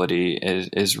capability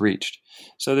is reached.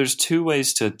 So there's two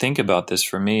ways to think about this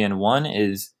for me. And one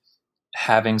is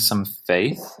having some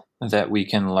faith that we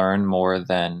can learn more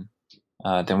than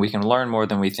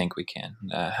we think we can.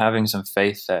 Having some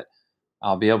faith that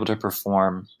I'll be able to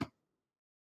perform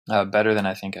better than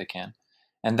I think I can.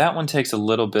 And that one takes a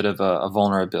little bit of a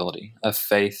vulnerability, a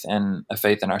faith in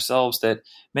ourselves that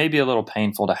may be a little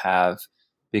painful to have,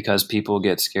 because people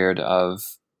get scared of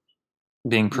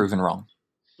being proven wrong.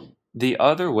 The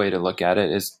other way to look at it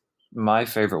is my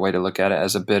favorite way to look at it,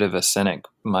 as a bit of a cynic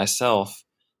myself,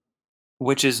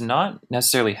 which is not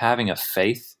necessarily having a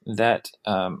faith that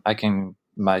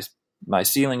my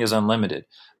ceiling is unlimited,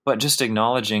 but just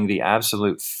acknowledging the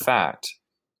absolute fact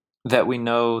that we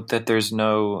know that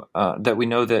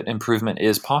that improvement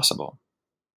is possible.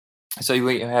 So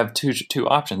we have two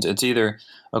options. It's either,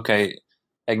 okay,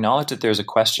 acknowledge that there's a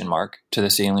question mark to the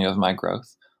ceiling of my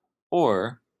growth,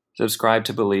 or subscribe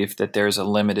to belief that there's a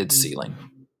limited ceiling.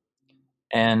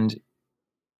 And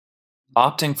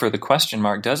opting for the question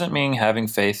mark doesn't mean having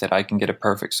faith that I can get a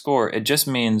perfect score. It just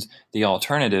means the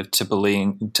alternative to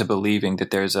believing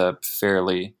that there's a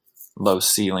fairly low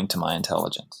ceiling to my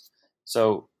intelligence.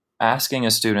 So asking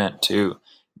a student to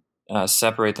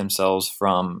separate themselves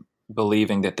from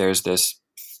believing that there's this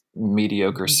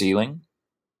mediocre ceiling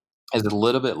is a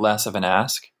little bit less of an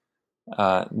ask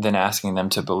than asking them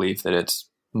to believe that it's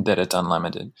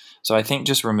unlimited. So I think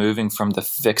just removing from the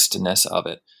fixedness of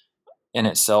it in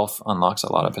itself unlocks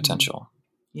a lot of potential.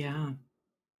 Yeah,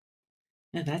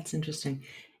 that's interesting.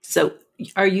 So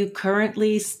are you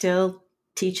currently still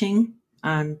teaching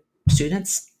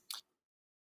students?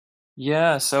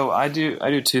 Yeah, so I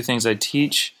do two things. I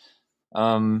teach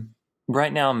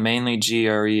right now mainly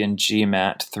GRE and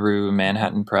GMAT through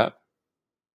Manhattan Prep,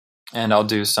 and I'll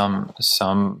do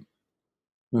some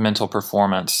mental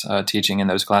performance teaching in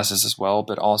those classes as well,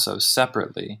 but also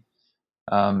separately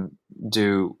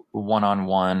do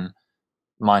one-on-one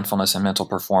mindfulness and mental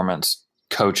performance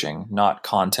coaching, not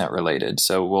content related.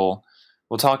 So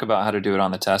we'll talk about how to do it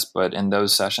on the test, but in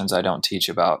those sessions I don't teach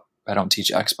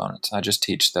exponents. I just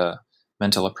teach the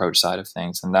mental approach side of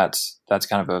things, and that's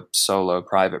kind of a solo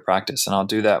private practice. And I'll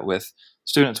do that with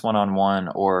students one-on-one,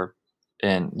 or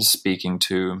in speaking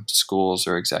to schools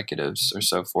or executives or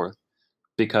so forth.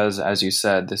 Because, as you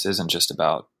said, this isn't just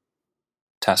about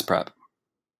test prep.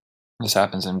 This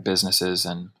happens in businesses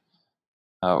and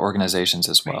organizations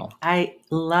as well. I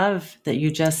love that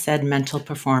you just said mental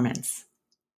performance.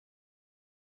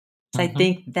 So I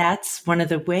think that's one of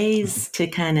the ways to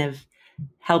kind of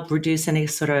help reduce any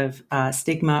sort of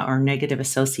stigma or negative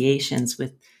associations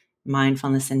with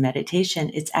mindfulness and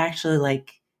meditation. It's actually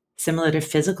like similar to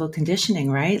physical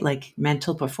conditioning, right? Like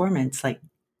mental performance, like,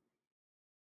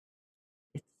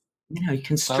 you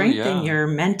can strengthen your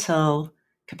mental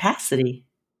capacity.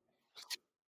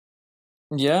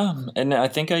 Yeah. And I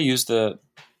think I use the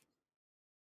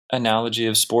analogy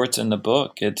of sports in the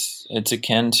book. It's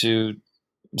akin to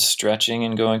stretching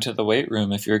and going to the weight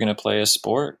room. If you're going to play a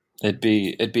sport, it'd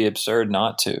be absurd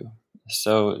not to.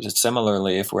 So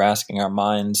similarly, if we're asking our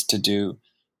minds to do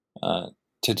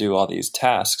all these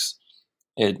tasks,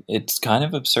 it's kind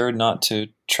of absurd not to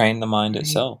train the mind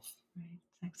itself.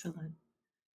 Right. Excellent.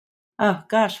 Oh,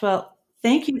 gosh. Well,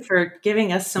 thank you for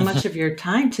giving us so much of your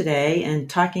time today and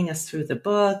talking us through the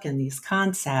book and these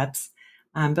concepts.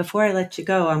 Before I let you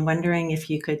go, I'm wondering if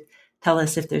you could tell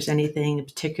us if there's anything in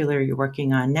particular you're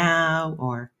working on now,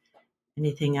 or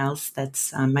anything else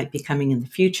that's might be coming in the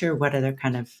future. What other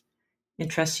kind of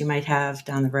interests you might have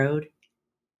down the road?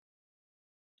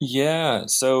 Yeah.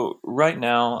 So right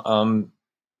now,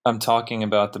 I'm talking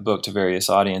about the book to various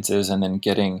audiences, and then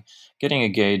getting a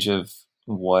gauge of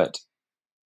what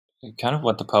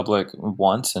the public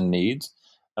wants and needs.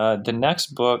 The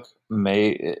next book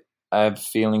I have a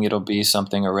feeling it'll be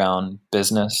something around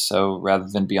business. So rather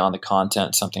than beyond the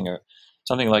content, something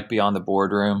like Beyond the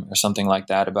Boardroom or something like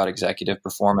that about executive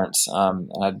performance. And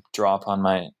I'd draw upon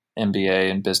my MBA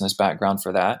and business background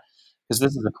for that, because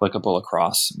this is applicable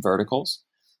across verticals.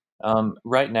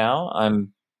 Right now,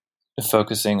 I'm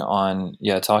focusing on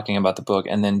talking about the book,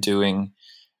 and then doing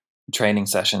training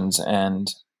sessions and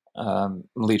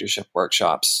leadership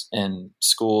workshops in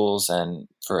schools and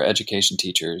for education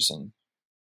teachers, and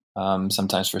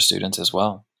sometimes for students as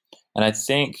well. And I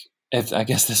think if I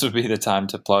guess this would be the time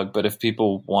to plug, but if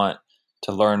people want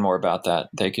to learn more about that,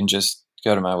 they can just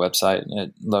go to my website at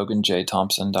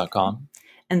loganjthompson.com.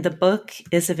 And the book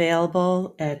is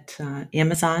available at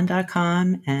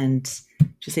Amazon.com and,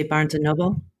 did you say Barnes and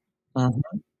Noble? Mm-hmm.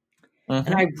 Mm-hmm.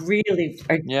 And I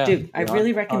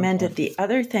really recommend it. The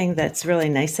other thing that's really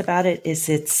nice about it is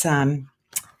it's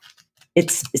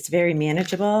very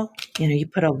manageable. You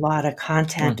put a lot of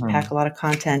content, pack a lot of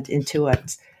content into a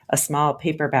small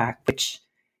paperback, which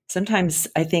sometimes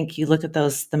I think you look at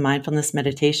the mindfulness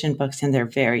meditation books and they're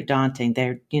very daunting.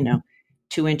 They're,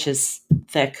 2 inches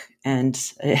thick and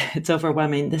it's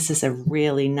overwhelming. This is a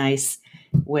really nice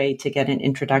way to get an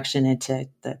introduction into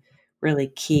the really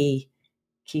key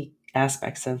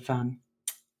aspects of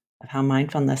how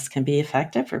mindfulness can be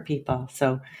effective for people.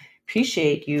 So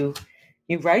appreciate you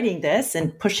writing this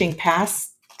and pushing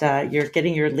past you're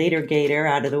getting your later gator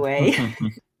out of the way.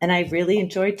 And I really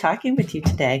enjoyed talking with you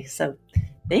today. So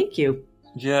thank you.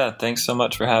 Yeah, thanks so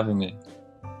much for having me.